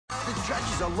The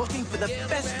judges are looking for the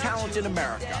best talent in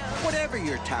America, whatever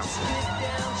your talent.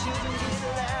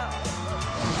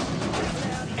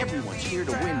 Everyone's here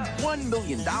to win $1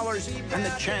 million and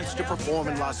the chance to perform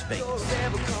in Las Vegas.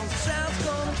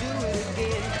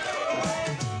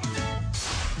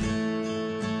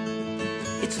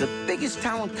 It's the biggest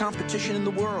talent competition in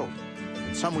the world.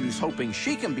 And someone who's hoping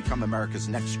she can become America's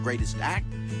next greatest act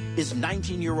is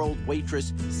 19-year-old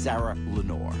waitress Sarah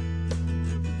Lenore.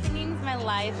 Singing's my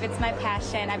life. It's my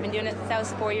passion. I've been doing it since I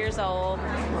was 4 years old.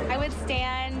 I would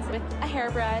stand with a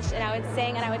hairbrush and I would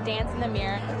sing and I would dance in the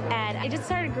mirror. And it just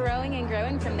started growing and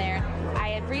growing from there. I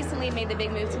had recently made the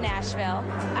big move to Nashville.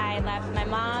 I left my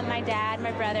mom, my dad,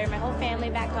 my brother, my whole family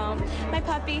back home, my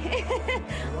puppy,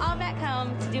 all back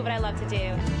home to do what I love to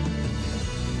do.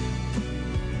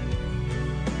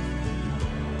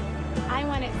 I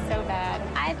want it so bad.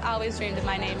 I've always dreamed of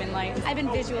my name in life. I've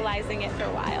been visualizing it for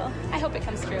a while. I hope it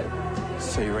comes true.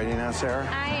 So you ready now, Sarah?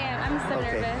 I am. I'm so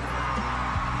nervous.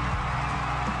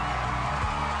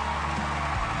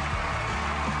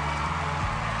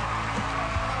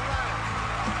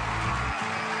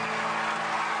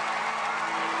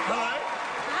 Hello.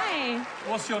 Hi.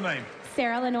 What's your name?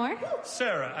 Sarah Lenore.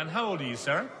 Sarah. And how old are you,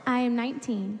 Sarah? I am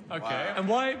 19. Okay. Wow. And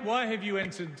why have you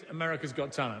entered America's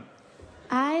Got Talent?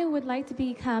 I would like to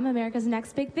become America's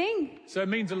next big thing. So it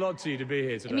means a lot to you to be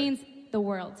here today? It means the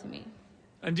world to me.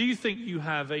 And do you think you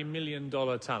have $1 million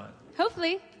talent?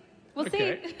 Hopefully. We'll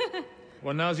see.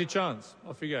 Well, now's your chance.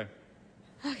 Off you go.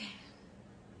 Okay.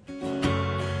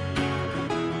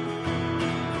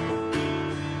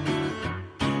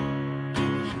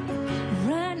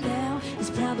 Right now,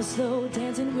 he's probably slow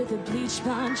dancing with a bleach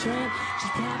blonde tramp.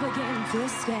 She's probably getting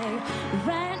frisky.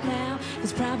 Right now,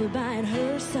 he's probably buying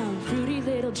her some fruity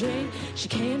little drink. She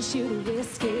can't shoot a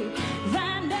whiskey.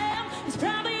 Right now, he's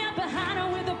probably up behind her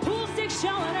with a pool stick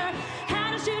showing her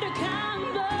how to shoot a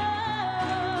combo.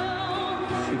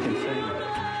 She can sing.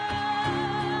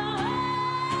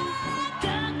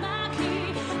 Got my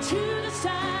key to the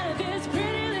side of his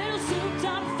pretty little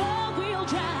souped-up four-wheel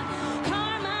drive.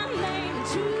 Carved my name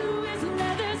into his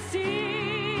leather seat.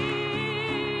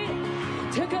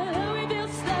 Took a Louisville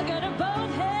slugger to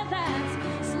both headlights.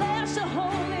 Slashed a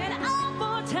hole in all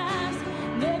 4 times.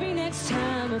 Maybe next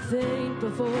time I'll think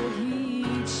before he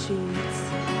cheats.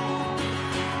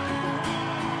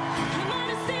 I'm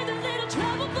gonna save a little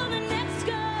trouble for the next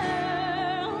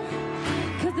girl.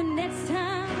 'Cause the next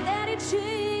time that he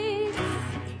cheats,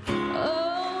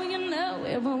 oh, you know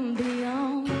it won't be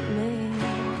on me.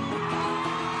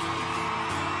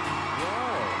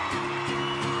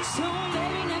 So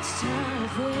maybe next time I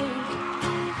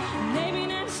think, maybe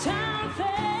next time I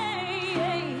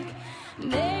think,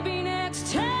 maybe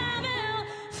next time I'll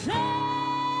think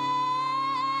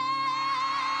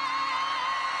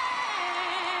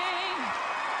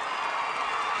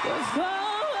before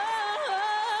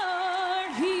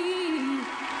he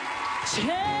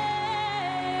changes.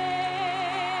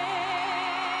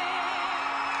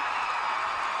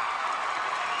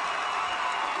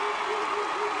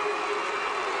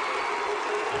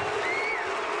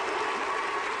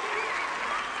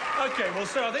 Okay, well,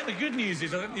 Sarah, I think the good news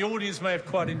is I think the audience may have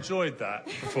quite enjoyed that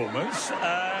performance.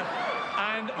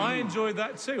 And I enjoyed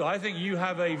that too. I think you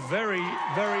have a very,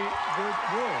 very good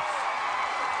voice.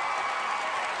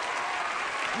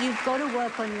 You've got to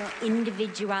work on your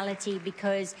individuality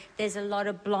because there's a lot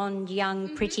of blonde,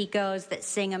 young, pretty girls that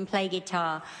sing and play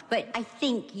guitar. But I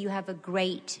think you have a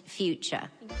great future.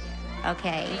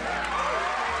 Okay?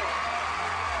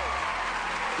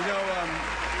 You know,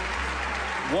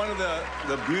 one of the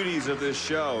beauties of this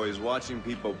show is watching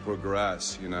people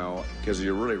progress, you know, because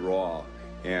you're really raw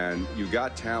and you've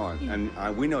got talent. And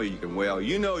we know you can wail.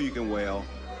 You know you can wail.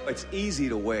 It's easy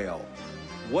to wail.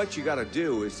 What you got to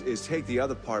do is take the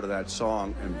other part of that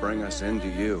song and bring us into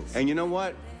you. And you know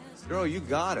what? Girl, you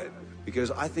got it.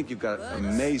 Because I think you've got an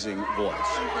amazing voice.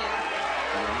 Thank you.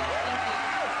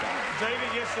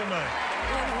 David, yes or no?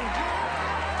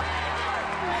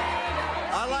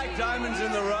 I like Diamonds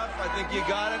in the Rough. I think you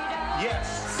got it.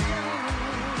 Yes.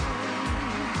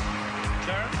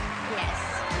 Sharon? Yes.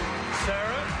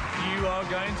 Sarah, you are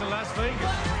going to Las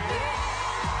Vegas.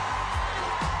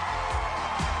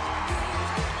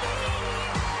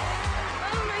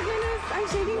 I'm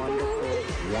shaking so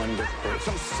much. Wonderful.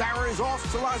 So Sarah is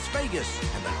off to Las Vegas,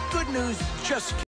 and the good news just